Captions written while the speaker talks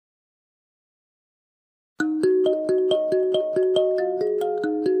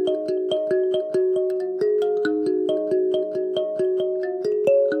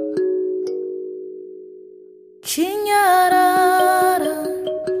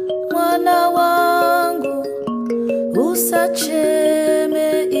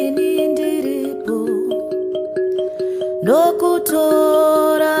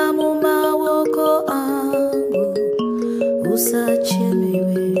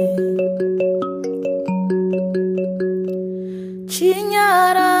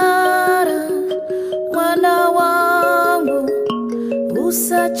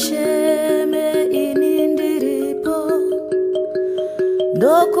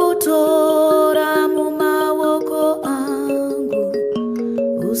kutora mumawoko angu,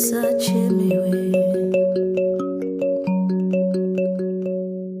 usachemewe.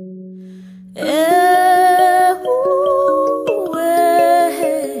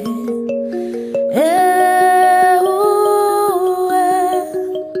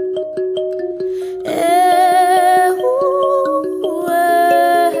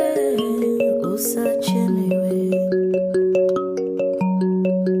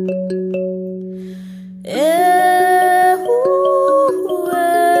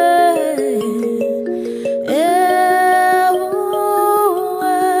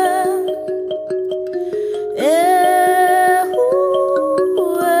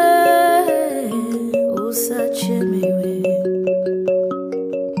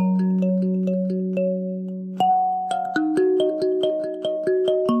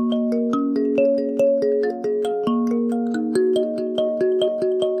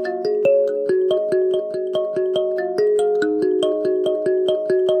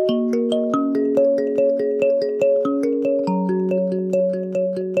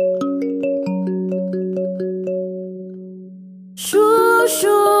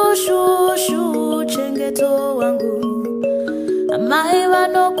 Chengeto wangu amai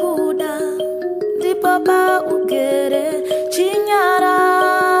vanokuda ndipo pa ugere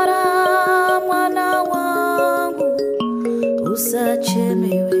chinyarara mwana wangu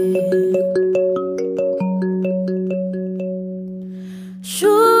usachemewe.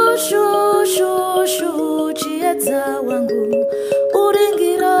 Shushu chiedza wangu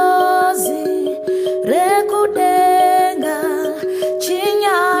uringirozi rekudenga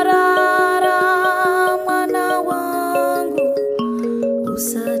chinyarara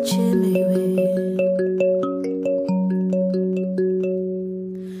usachemewe.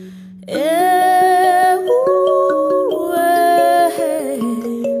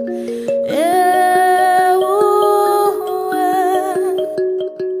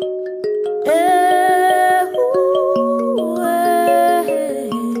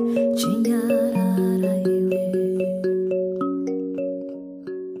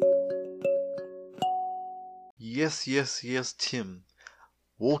 Yes, Tim.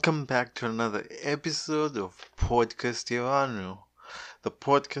 Welcome back to another episode of Podcast Ivano, the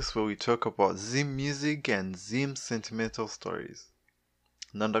podcast where we talk about Zim music and Zim sentimental stories.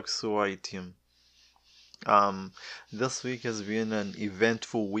 Nandakusuwai, Tim. This week has been an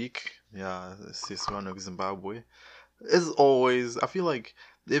eventful week. Yeah, Siswano Zimbabwe. As always, I feel like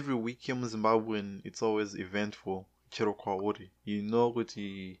every week in Zimbabwe, it's always eventful. You know what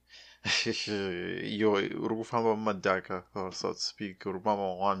you're Rufama Madaka, or so to speak,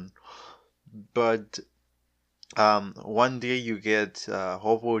 Rufama one. But one day you get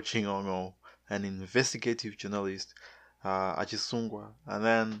Hopo Chingongo, an investigative journalist, Achisungwa, and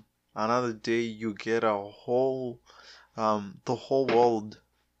then another day you get the whole world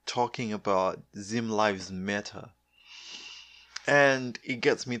talking about Zim Lives Matter. And it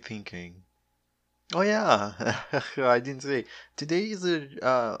gets me thinking, oh yeah, I didn't say. Today is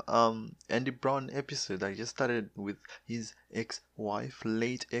a Andy Brown episode. I just started with his ex-wife,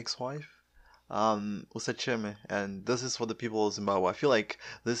 late ex-wife, Usacheme, and this is for the people of Zimbabwe. I feel like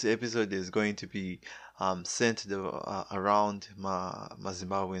this episode is going to be centered around my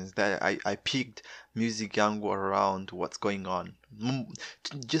Zimbabweans. That I picked music yangu around what's going on.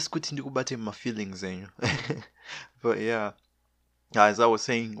 Just continue to my feelings, but yeah. As I was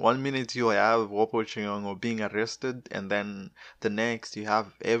saying, 1 minute you have Wopo Chingongo being arrested, and then the next you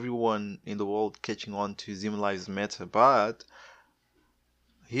have everyone in the world catching on to Zim Lives Matter. But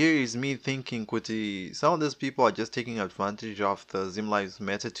here is me thinking, Kuti, some of these people are just taking advantage of the Zim Lives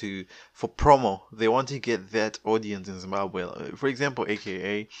Matter for promo. They want to get that audience in Zimbabwe. For example,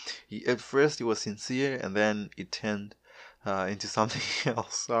 AKA, at first he was sincere, and then it turned into something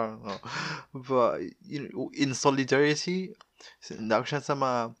else. I don't know. But in solidarity, ndakushandisa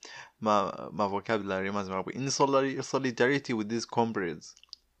ma vocabulary in solidarity with these comrades,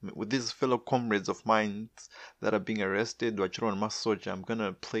 with these fellow comrades of mine that are being arrested, I'm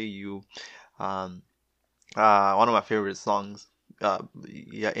gonna play you one of my favorite songs,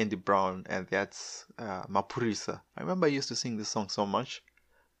 Andy Brown, and that's Mapurisa. I remember I used to sing this song so much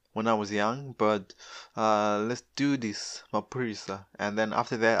when I was young, but let's do this, Mapurisa, and then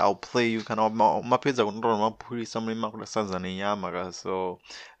after that I'll play you kind of Mapurisa, so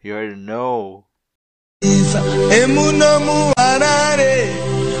you already know. Emunomu warare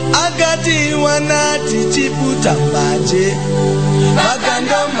akati wanati chiputa mbaje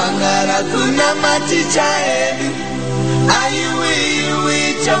makando mangara kuna maticha edu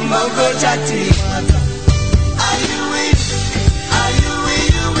ayuwi chamboko chati ayuwi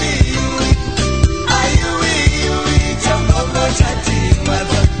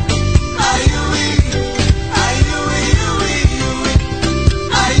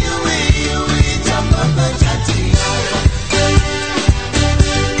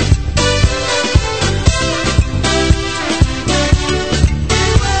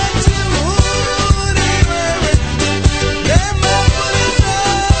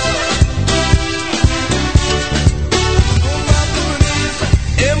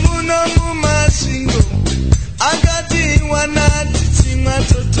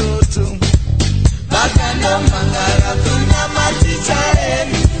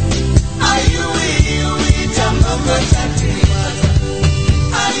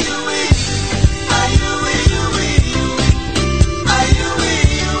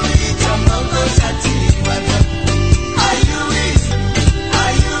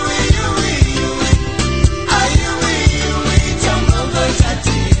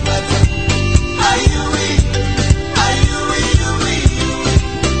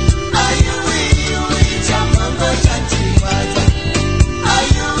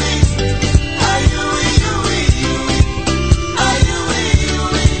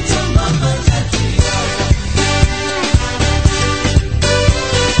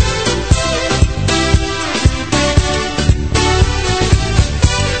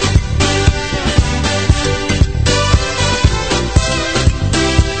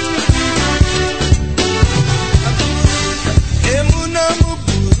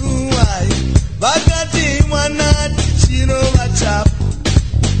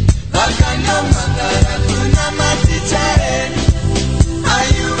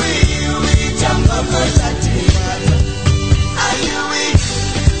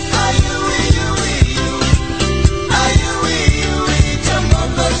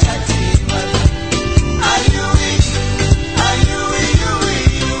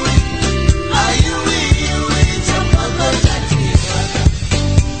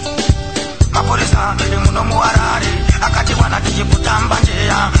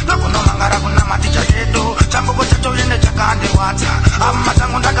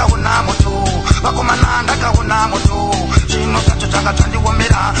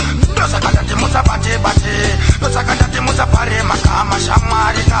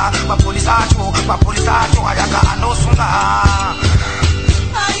Are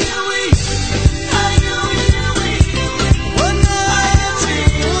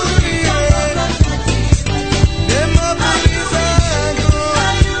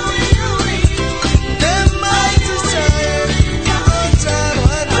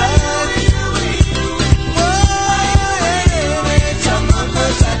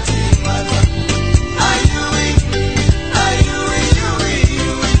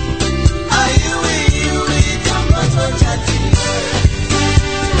you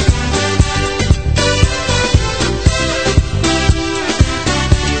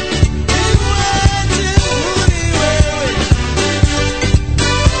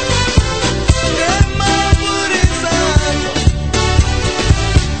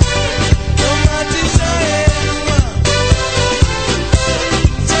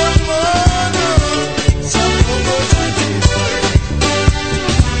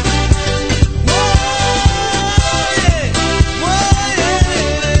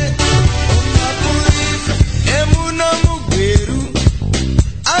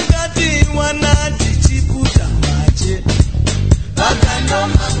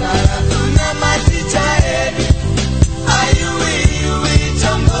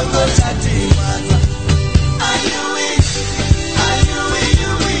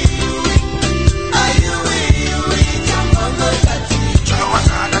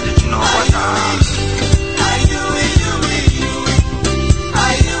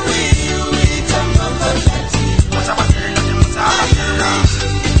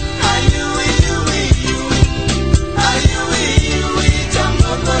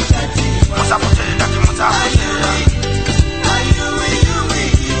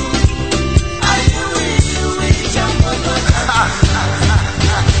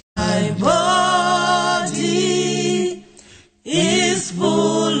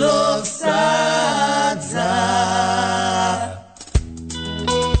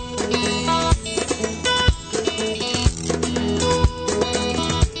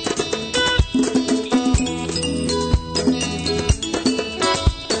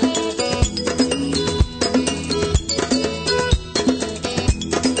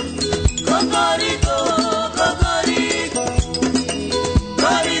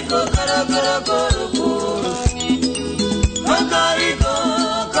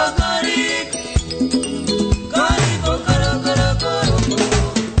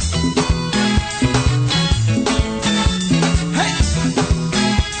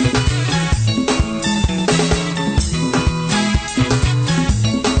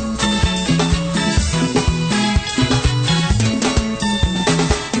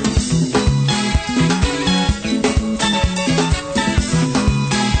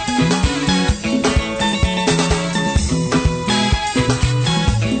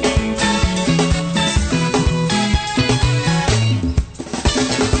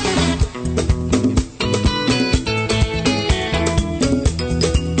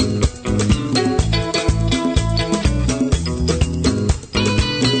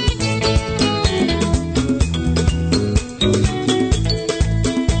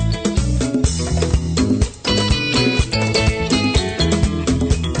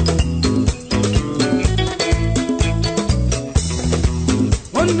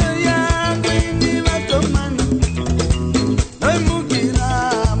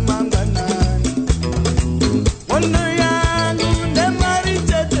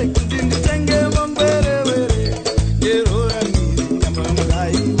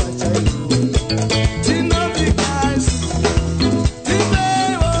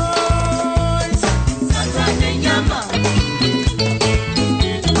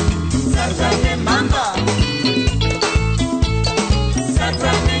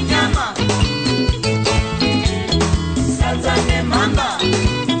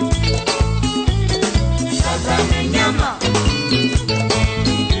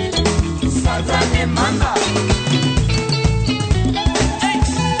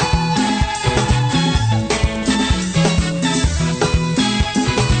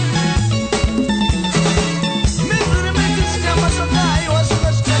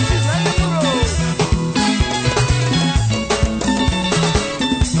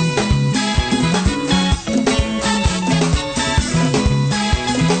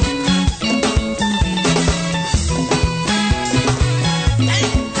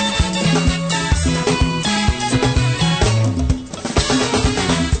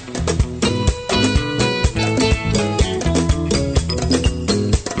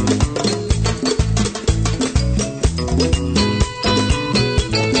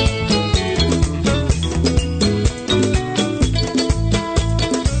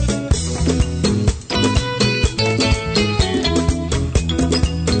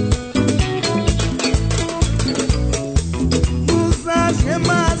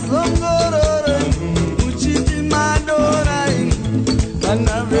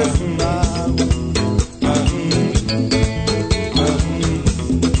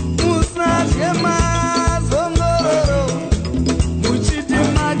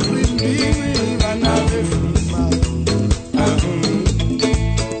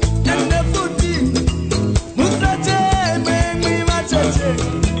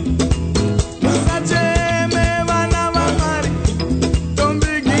musacheme vana vaMwari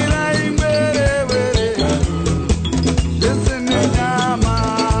tombigira ingwerewere zvese nenyama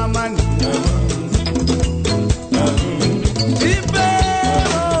mani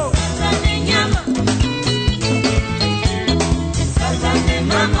ipero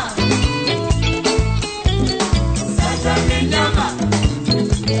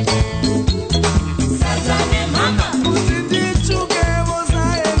kuti ndichuke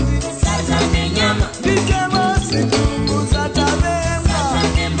vosaendi ndite vositungu satavengwa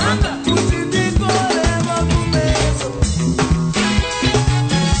kuti ndikore vakumeso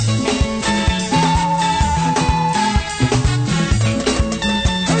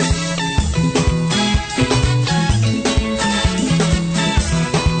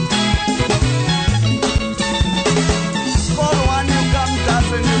Call one you come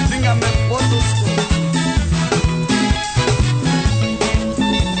dance and you think I'm a photo school.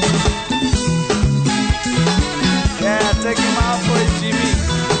 Yeah, take him out for a Jimmy.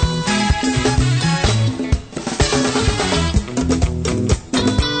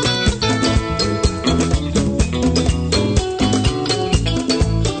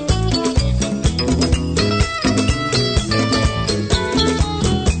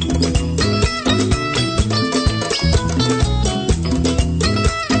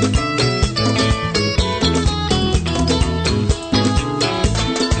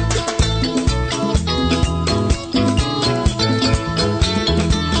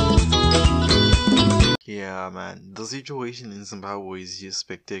 Yeah, man. The situation in Zimbabwe is just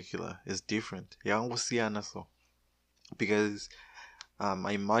spectacular. It's different. Yeah, so because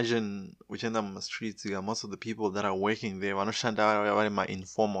I imagine within the streets, most of the people that are working there, are my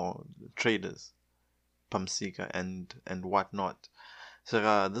informal traders, pamsika and whatnot. So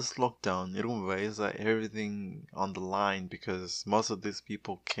this lockdown, is everything on the line because most of these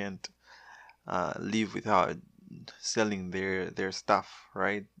people can't live without selling their stuff,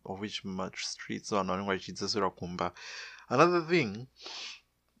 right? Of which much streets are not. Another thing,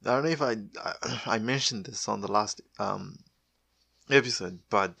 I don't know if I mentioned this on the last episode,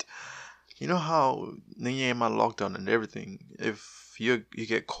 but you know how Ninyema lockdown and everything, if you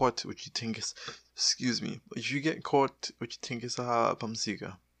get caught, which you think is, if you get caught, which you think is a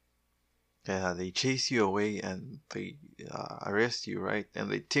pamsika, they chase you away and they arrest you, right?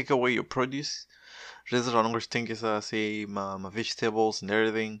 And they take away your produce. Say my vegetables and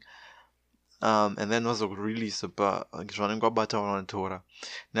everything. And then was release about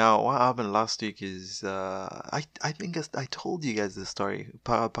now what happened last week is I think I told you guys the story.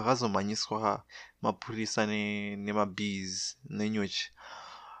 Pagazo maniswa mapurisa ne ma bees which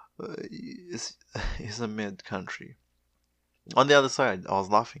is a mid country. On the other side, I was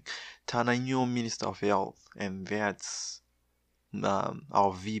laughing. Tana new Minister of Health, and that's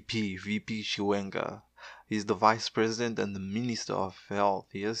our VP Chiwenga. He's the Vice President and the Minister of Health.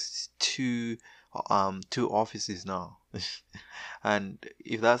 He has two offices now. And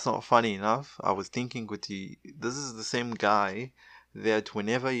if that's not funny enough, I was thinking, this is the same guy that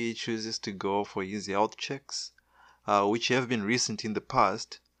whenever he chooses to go for his health checks, which have been recent in the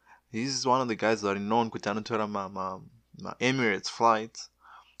past, he's one of the guys that are known my Emirates flights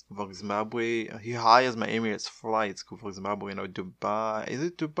for Zimbabwe. He hires my Emirates flights for Zimbabwe, Dubai. Is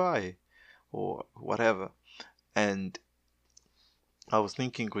it Dubai or whatever? And I was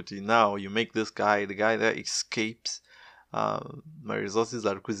thinking, now you make this guy the guy that escapes my resources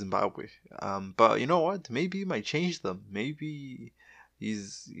are Zimbabwe. But you know what? Maybe you might change them. Maybe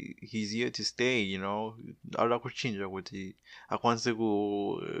he's here to stay. Ara kuchinja kuti akwanise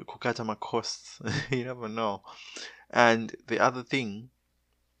kukata my costs. You never know. And the other thing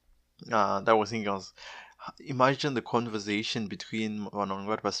that I was thinking was, imagine the conversation between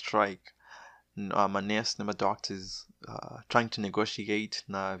Wanongwatwa strike, my nurse and my doctors trying to negotiate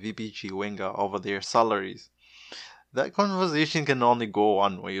na VP Chiwenga over their salaries. That conversation can only go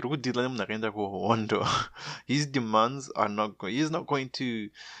one way. His demands are not going. He's not going to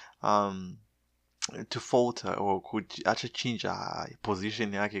falter or could actually change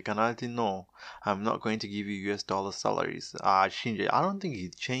position. No, I'm not going to give you US dollar salaries. Change it. I don't think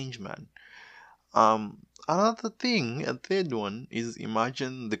he'd change, man. Another thing, a third one, is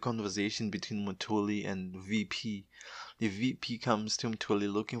imagine the conversation between Mutuli and VP. If VP comes to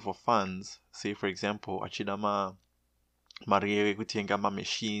Mutuli looking for funds, say for example, Achidama Maria kutenga ma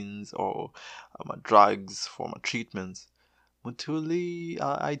machines or drugs for my treatments, Mutuli,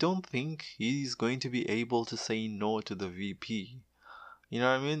 I don't think he's going to be able to say no to the VP. You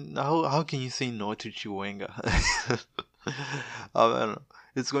know what I mean? How can you say no to Chiwenga? I don't know.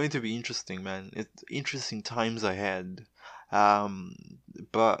 It's going to be interesting, man. It's interesting times ahead.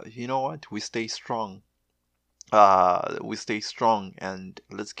 But you know what? We stay strong. We stay strong, and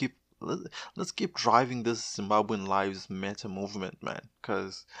let's keep driving this Zimbabwean Lives Matter movement, man.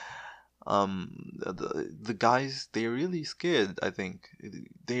 Because the guys, they're really scared. I think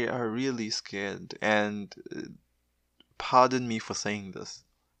they are really scared, and pardon me for saying this.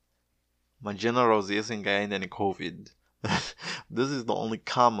 My generals isn't getting any COVID. This is the only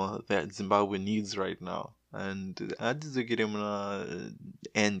karma that Zimbabwe needs right now, and I just get him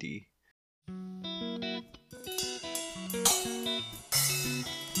Andy.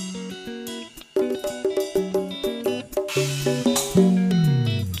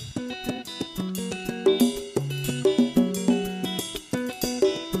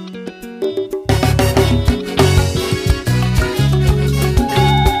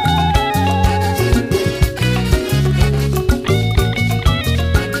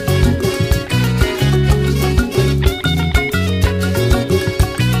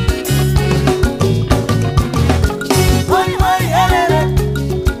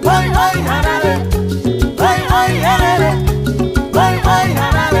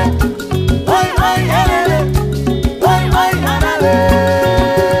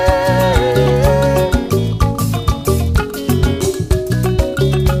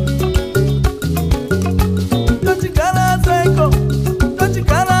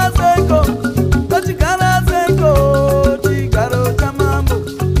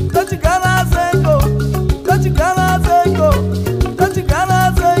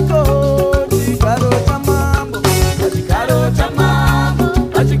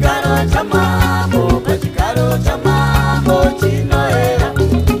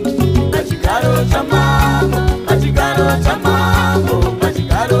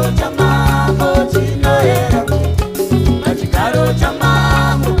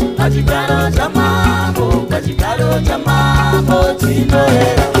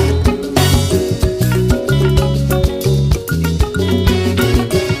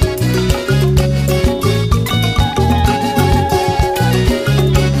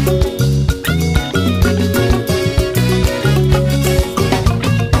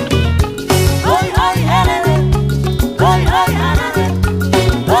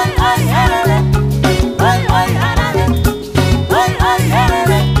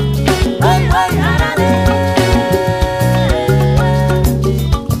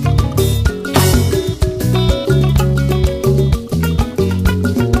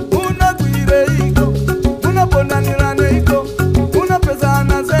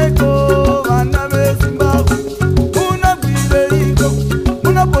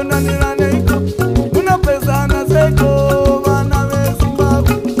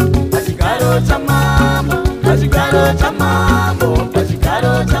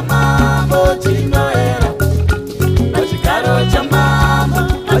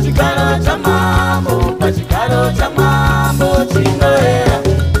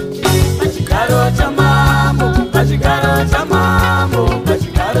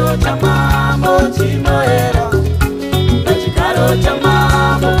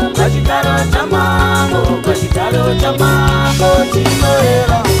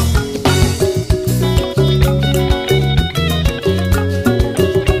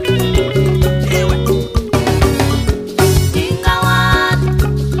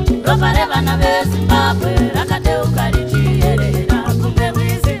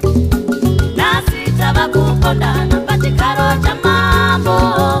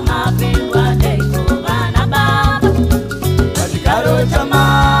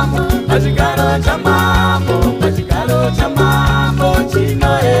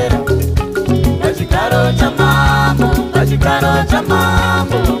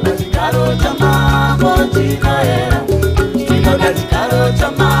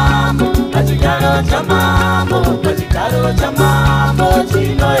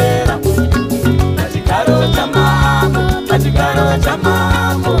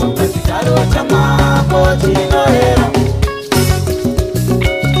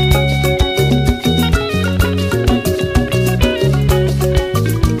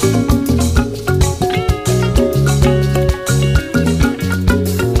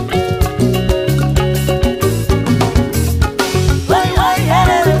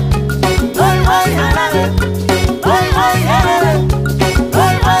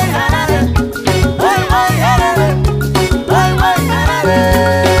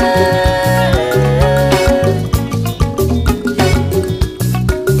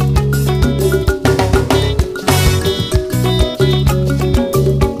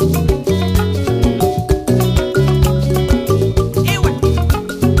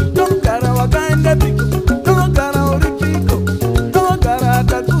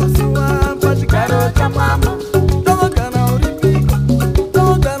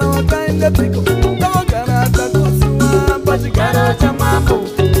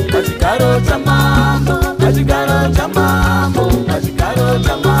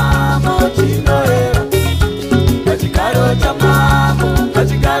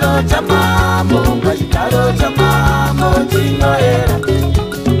 chinoera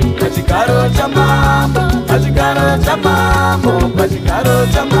pachigaro chamambo pachigaro chamambo pachigaro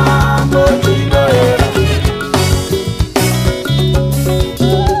chamambo chinoera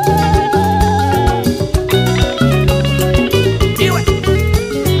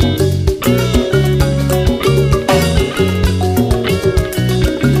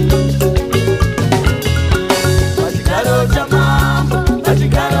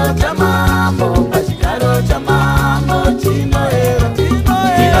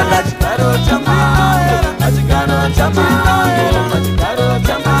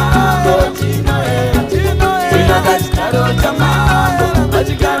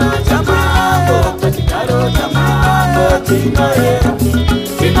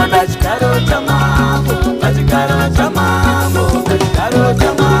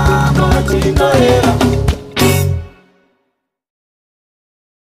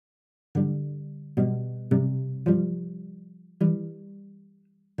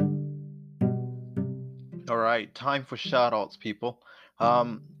All right, time for shout outs, people.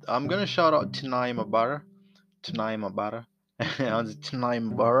 I'm gonna shout out Tanai Mabara. Tanai Mabara. Tanai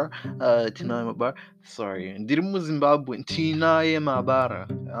Mabara. Tanai Mabara. Sorry. Dirimu Zimbabwe. Tanai Mabara.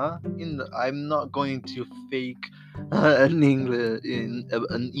 I'm not going to fake an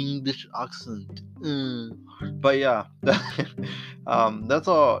English accent. But yeah, that's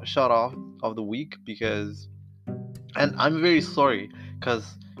our shout out of the week because, and I'm very sorry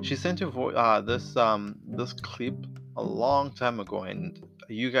because she sent this clip a long time ago, and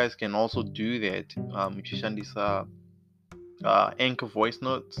you guys can also do that. If you send this Anchor voice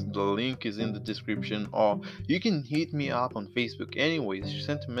notes, the link is in the description, or you can hit me up on Facebook. Anyways, she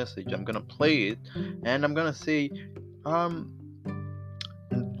sent a message. I'm gonna play it, and I'm gonna say,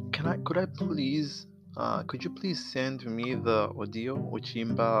 could you please send me the audio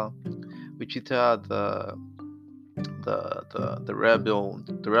uchimba uchita the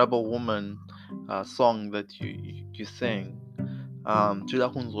rebel woman song that you sang,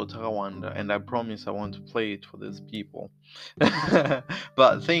 and I promise I want to play it for these people.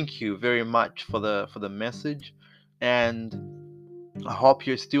 But thank you very much for the message, and I hope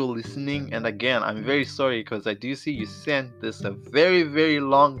you're still listening. And again, I'm very sorry because I do see you sent this a very, very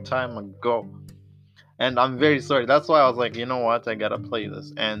long time ago, and I'm very sorry. That's why I was like, you know what, I gotta play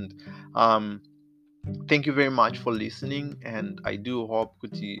this. And thank you very much for listening, and I do hope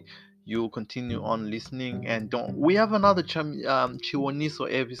you'll continue on listening. And we have another Chiwoniso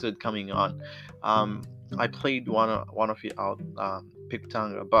episode coming on. I played one of it out,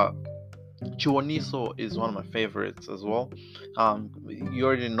 Piptanga, but Chiwoniso is one of my favorites as well. You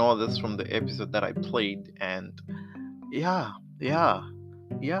already know this from the episode that I played, and yeah,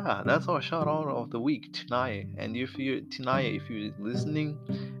 that's our shout out of the week, Tanaya. And if you're listening,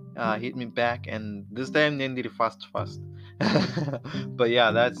 hit me back, and this time then did it fast. But yeah,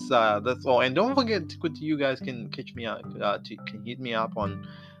 that's all. And don't forget, you guys can catch me out, can hit me up on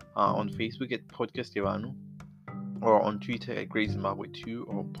Facebook at Podcast Ivanu, or on Twitter at Great Zimbabwe 2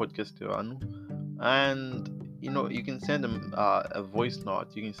 or Podcast Ivanu. And you can send a voice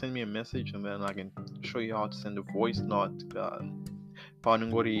note. You can send me a message, and then I can show you how to send a voice note. Send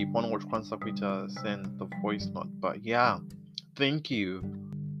the voice note. But yeah, thank you.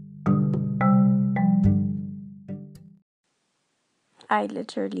 I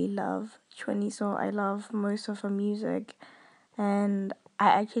literally love Chiwoniso. I love most of her music, and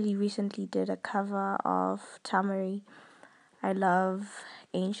I actually recently did a cover of Tamari. I love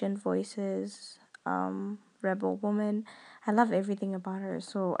Ancient Voices, Rebel Woman. I love everything about her,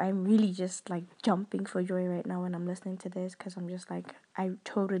 so I'm really just like jumping for joy right now when I'm listening to this, because I'm just like, I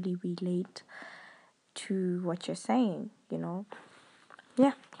totally relate to what you're saying,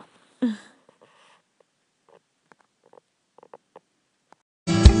 Yeah.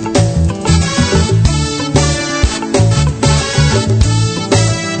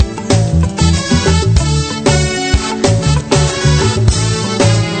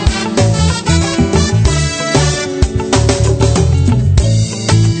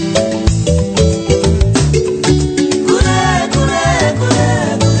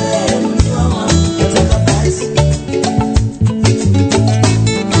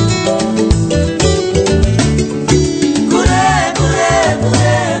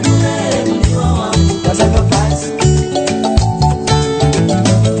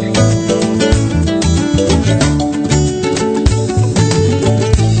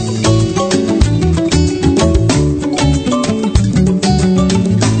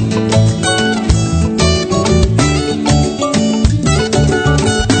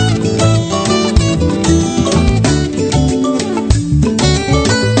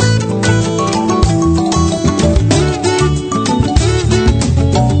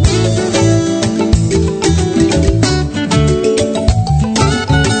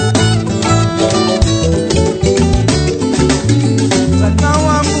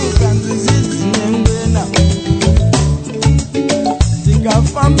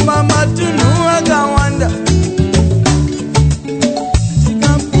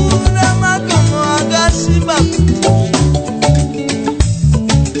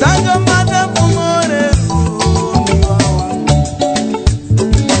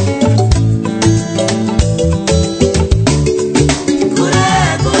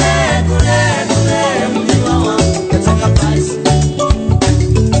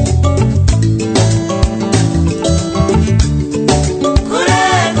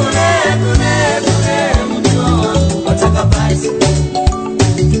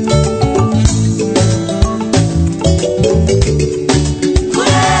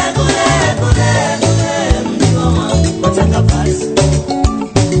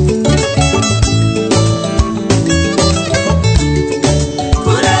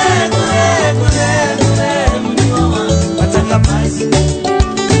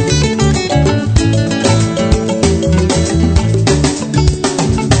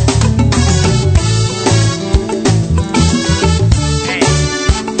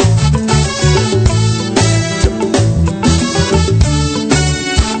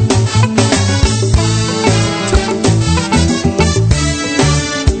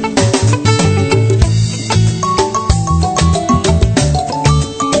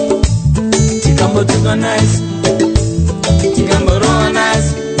 Ukotuka nice, tikamboroa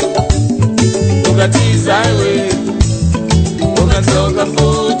nice, ukatiza iwe, ukatoka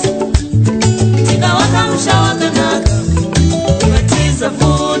futi, tikawaka mshawakanaka, ukatiza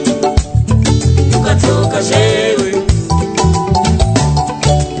futi, ukatoka shewe.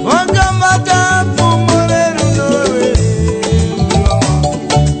 Wakamata pumolero nowe.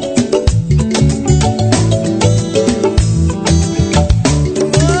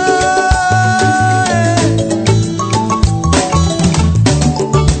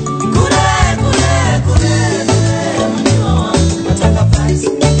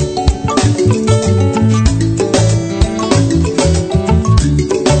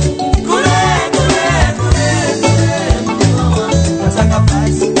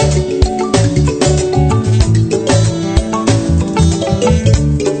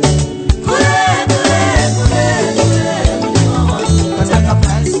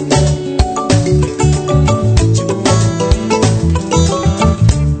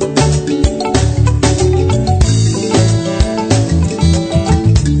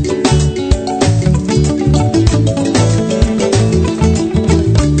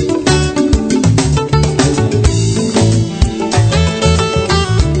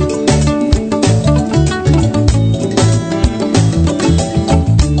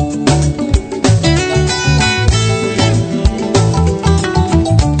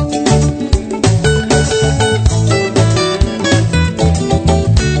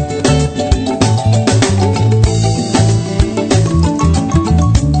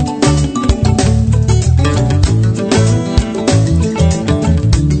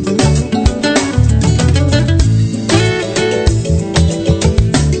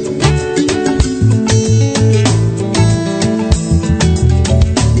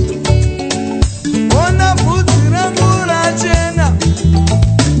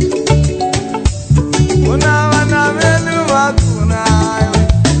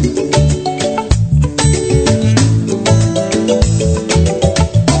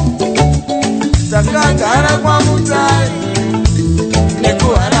 Takagara kwa Mutare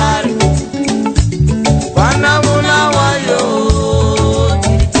nekuharare vana muna wayo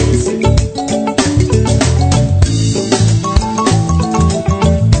tiritese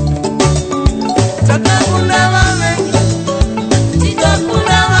takakunda vamengi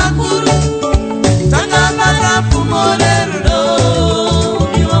tikakunda vakuru takabata pfumo rerudo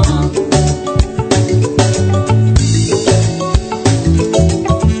iwama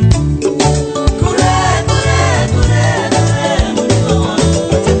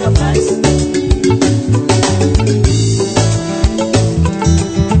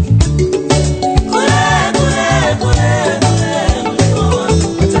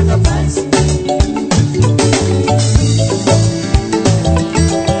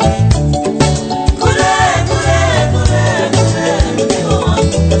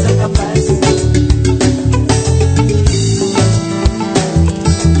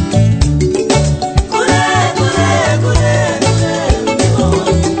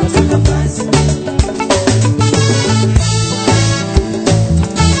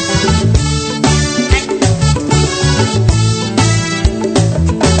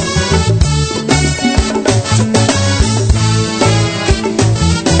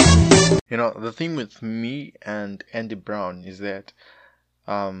You know, the thing with me and Andy Brown is that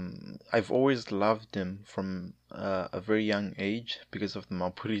I've always loved him from a very young age because of the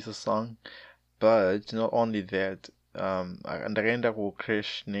Mapurisa song. But not only that, Andarenda will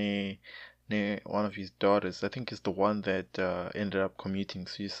crash ne one of his daughters. I think it's the one that ended up committing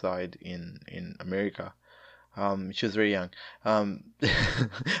suicide in America. She was very young. I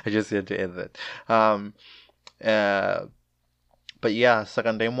just had to add that. But yeah,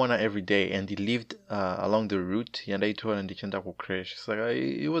 Sakandaimona every day, and he lived along the route. And crash. So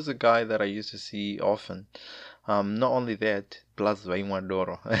he was a guy that I used to see often. Not only that, plus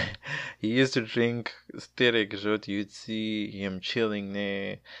Doro. He used to drink sterek. You'd see him chilling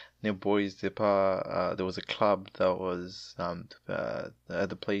near boys. There was a club that was at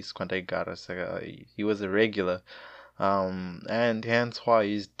the place Kwandaigara. So he was a regular, and hence why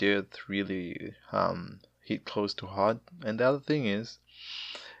his death really hit close to heart. And the other thing is,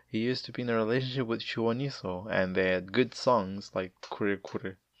 he used to be in a relationship with Shuoniso, and they had good songs like Kure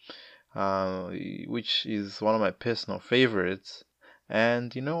Kure, which is one of my personal favorites.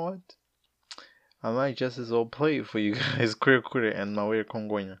 And you know what? I might just as well play it for you guys, Kure Kure and Mawe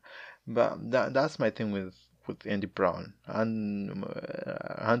Kongonya. But that's my thing with Andy Brown. And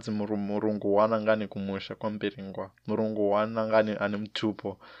hanzi murungu wanangani kumusha kwambiringwa. Murungu wanangani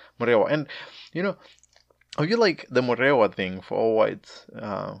animtupo. Murewa. And you know, Oh, you like the Morewa thing for all whites?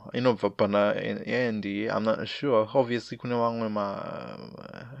 Vapana and Andy, I'm not sure. Obviously, kuna wangwe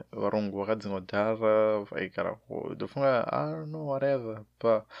varungu vakadzingodhara vaikara kudofunga, I don't know, whatever.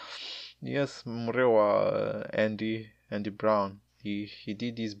 But yes, Morewa, Andy Brown, he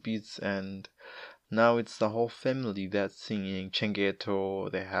did these beats, and now it's the whole family that's singing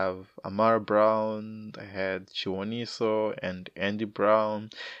Chengeto. They have Amara Brown, they had Chiwoniso and Andy Brown.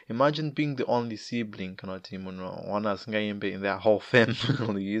 Imagine being the only sibling, in their whole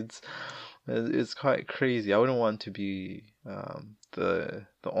family. It's quite crazy. I wouldn't want to be the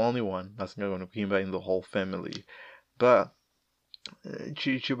only one that's going to in the whole family. But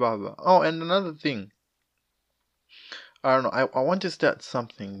Chibaba. Oh, and another thing. I don't know. I want to start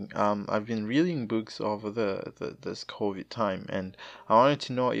something. I've been reading books over this COVID time, and I wanted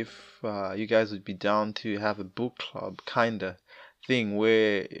to know if you guys would be down to have a book club kinda thing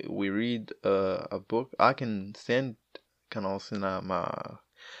where we read a book. I can send the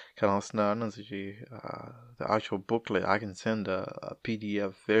actual booklet. I can send a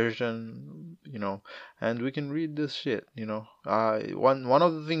PDF version, and we can read this shit. One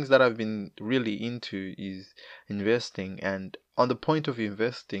of the things that I've been really into is investing, and on the point of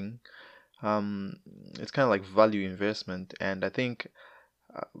investing, it's kind of like value investment, and I think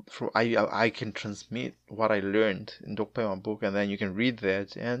I can transmit what I learned in my book, and then you can read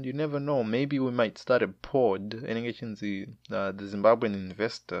that, and you never know, maybe we might start a pod, the Zimbabwean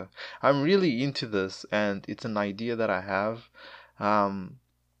investor. I'm really into this, and it's an idea that I have.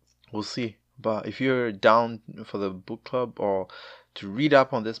 We'll see. But if you're down for the book club or to read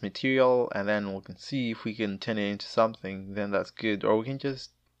up on this material, and then we can see if we can turn it into something, then that's good. Or we can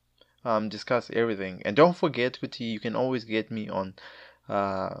just discuss everything. And don't forget, Kuti, you can always get me on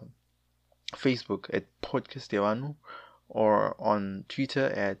Facebook at Podcastevanu, or on Twitter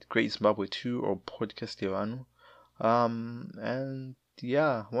at Great Zimbabwe 2 or Podcastevanu. And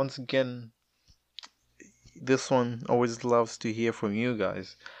yeah, once again, this one always loves to hear from you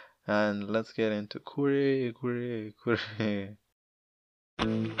guys. And let's get into Kure. Oh, yeah.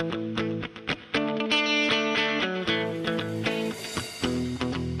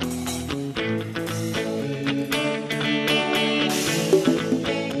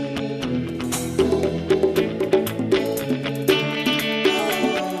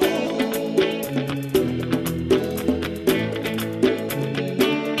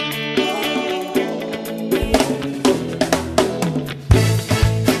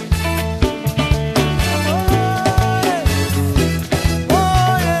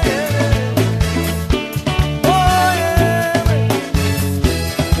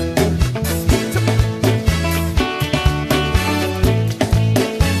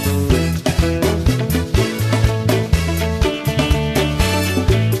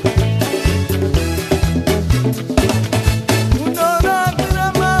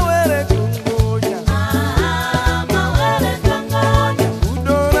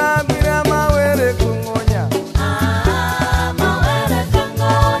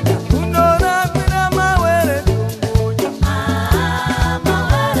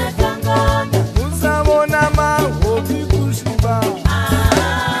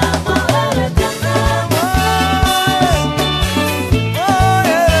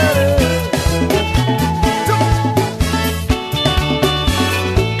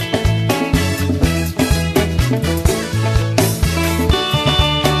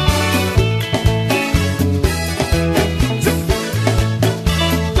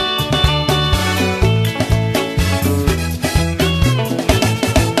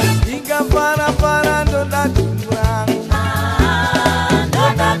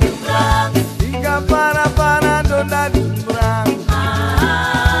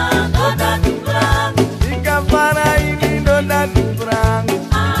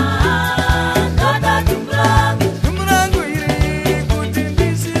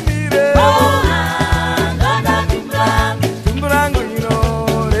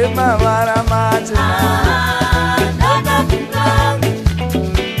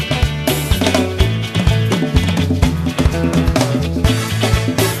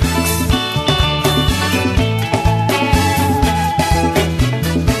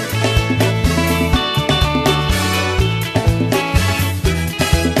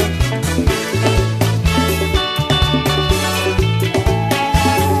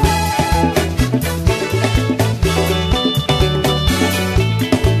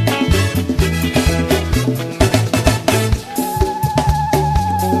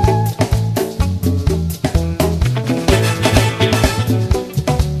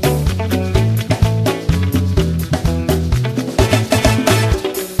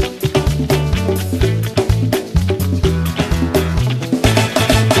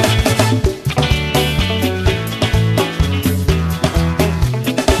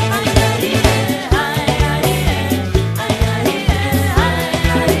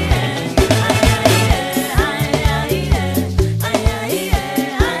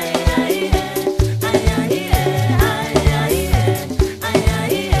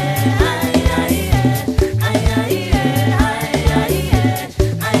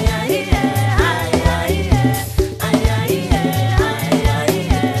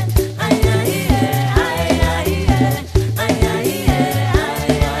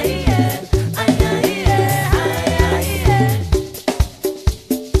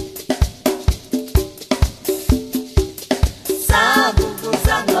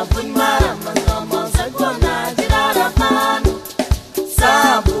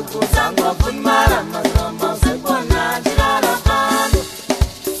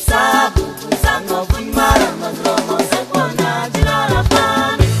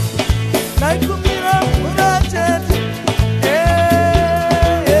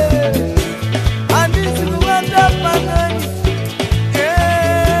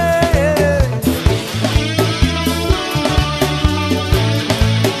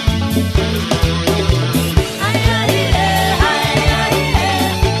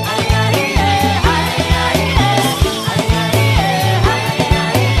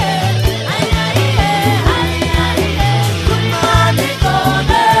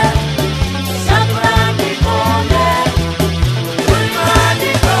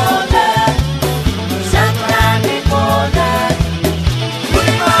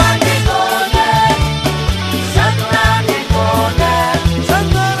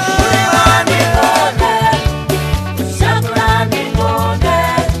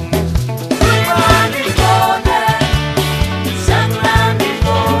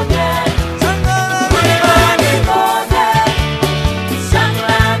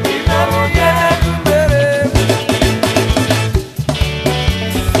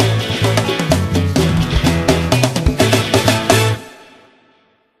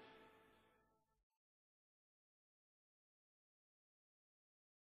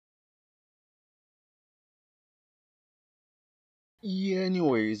 Yeah,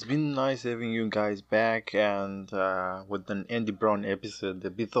 anyway, it's been nice having you guys back, and with an Andy Brown episode, a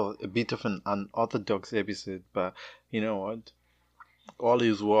bit of an unorthodox episode, but you know what? All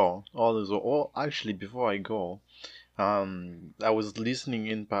is well. All is well. Oh, actually, before I go, I was listening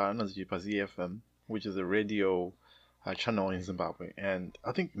in Paranazi FM, which is a radio channel in Zimbabwe, and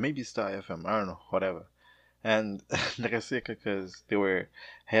I think maybe Star FM. I don't know, whatever. And Nakaseka, because they were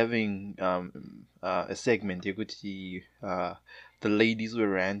having a segment, you could see the ladies were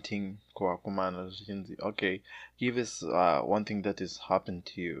ranting. Okay, give us one thing that has happened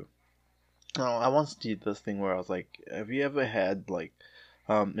to you. Now, I once did this thing where I was like, have you ever had like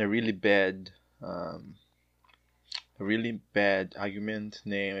a really bad argument,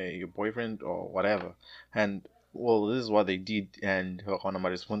 name your boyfriend or whatever? And well, this is what they did, and one of my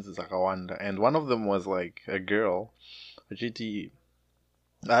responses akawanda, and one of them was like a girl.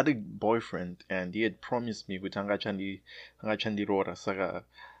 I had a boyfriend, and he had promised me with angachandi rora saka.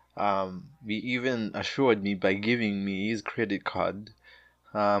 He even assured me by giving me his credit card.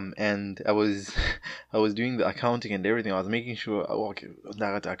 And I was doing the accounting and everything. I was making sure, okay,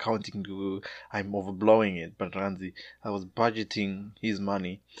 that accounting I'm overblowing it, but Ranzi, I was budgeting his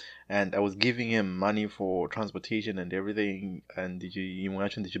money, and I was giving him money for transportation and everything, and you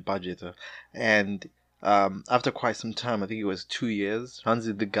mentioned the budget, and after quite some time, I think it was 2 years,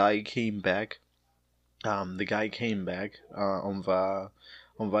 Ranzi, the guy came back. On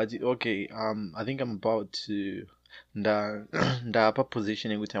okay, I think I'm about to ndapa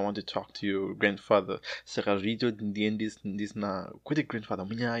position ukuthi I want to talk to your grandfather. Saka rito ndiye this na kuti grandfather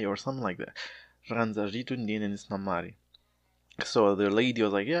munyaya or something like that. Ranza rito ndiye this na mari. So the lady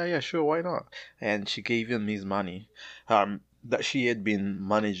was like, yeah, sure, why not? And she gave him his money that she had been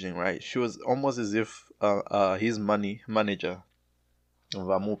managing, right? She was almost as if his money manager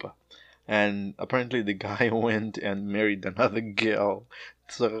Vamupa. And apparently the guy went and married another girl.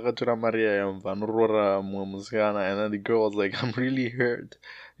 And then the girl was like, I'm really hurt.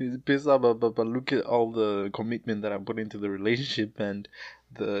 He's pissed off, but look at all the commitment that I put into the relationship and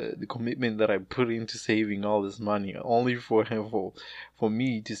the commitment that I put into saving all this money, only for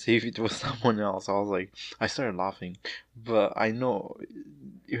me to save it for someone else. I was like, I started laughing, but I know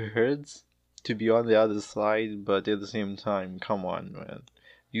it hurts to be on the other side, but at the same time, come on, man.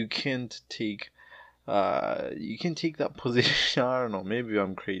 You can't take that position. I don't know, maybe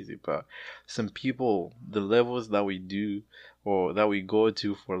I'm crazy, but some people, the levels that we do or that we go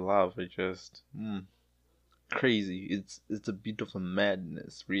to for love are just crazy. It's a bit of a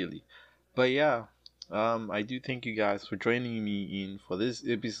madness, really. But yeah, I do thank you guys for joining me in for this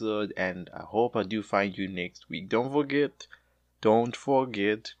episode, and I hope I do find you next week. Don't forget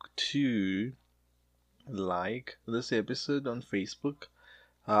to like this episode on Facebook.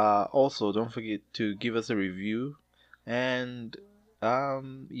 Also, don't forget to give us a review, and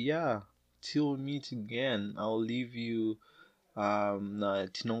yeah, till we meet again, I'll leave you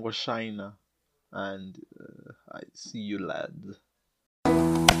Tinongo Shina, and I see you, lads.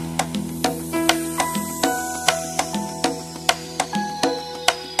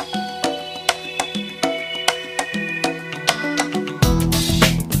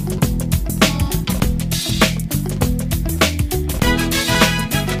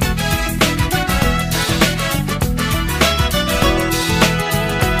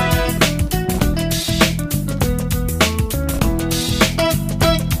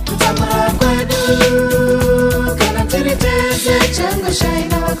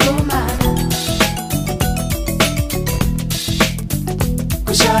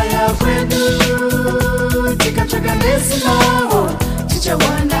 Kushaya kwedu tikatsvaga nesinawo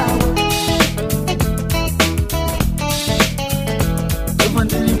tichawanawo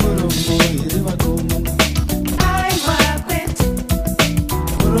tofandiri murombo iri vakomana aiwa kwete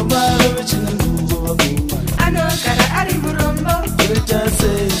murombo arovechinenguvo vakomana anogara ari murombo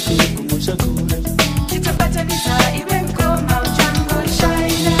kuretasei kumusha kure titobatanidza iwe mukoma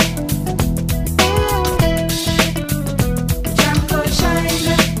uchangoshaina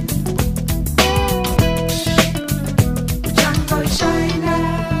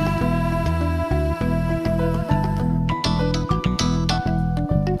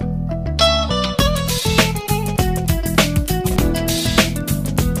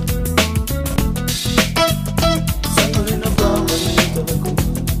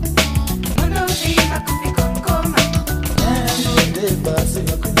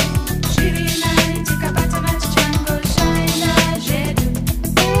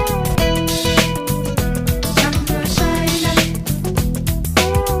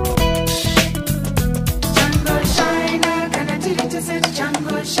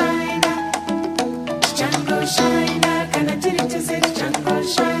Shine, can I tell you to say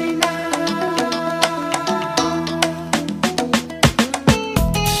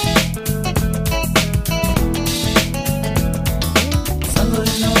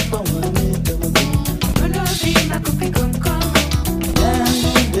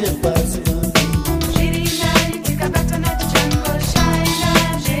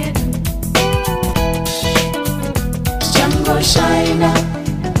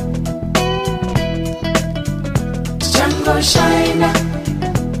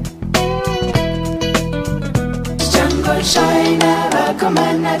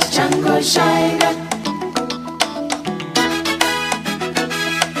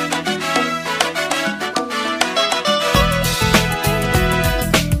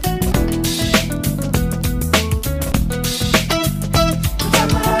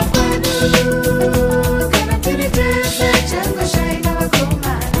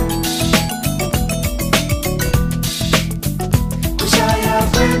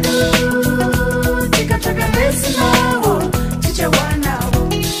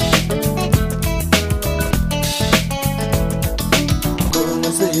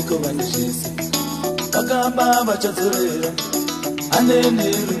seiko vanizvese vakamba vachadzorera anene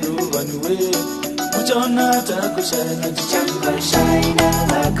rudo vanhu we uchaona takushaina tichangoshaina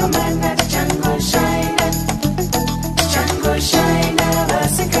vakomana tichangoshaina tichangoshaina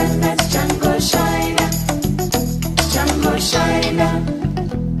vasikana tichangoshaina tichangoshaina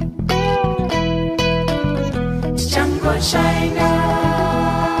tichangoshaina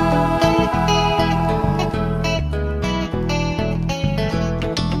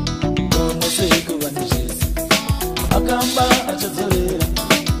akamba achadzorera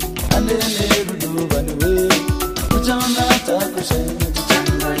andene rudo vanhu we uchaona takushaina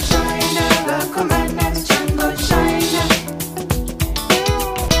tichangoshaina vakomana tichangoshaina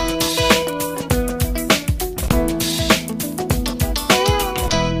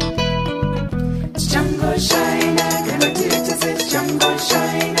tichangoshaina kana tiri tese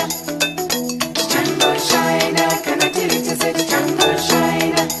tichangoshaina tichangoshaina kana tiri tese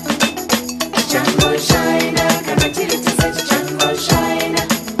tichangoshaina tichangoshaina kana tiri tese tichangoshaina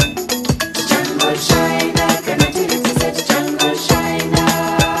tichangoshaina kana tiri tese tichangoshaina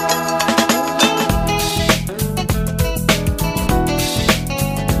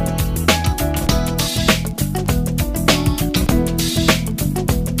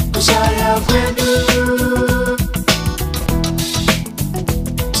kushaya kwedu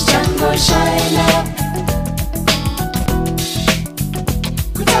tichangoshaina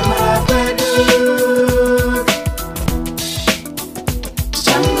kutamara kwedu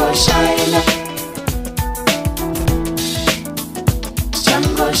tichangoshaina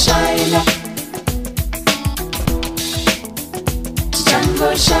tichangoshaina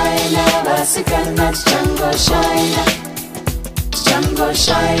tichangoshaina vasikana tichangoshaina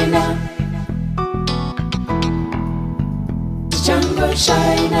tichangoshaina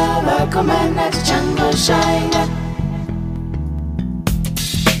tichangoshaina vakomana tichangoshaina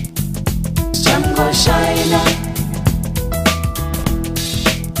tichangoshaina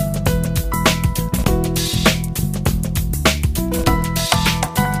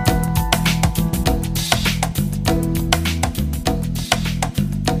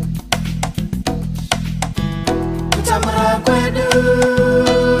kutamura kwedu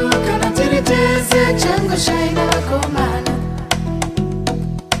kana tiri tese tichangoshaina vakomana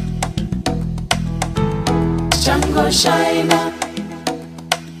tichangoshaina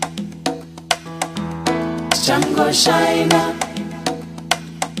tichangoshaina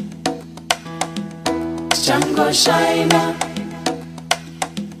tichangoshaina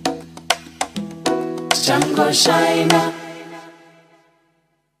tichangoshaina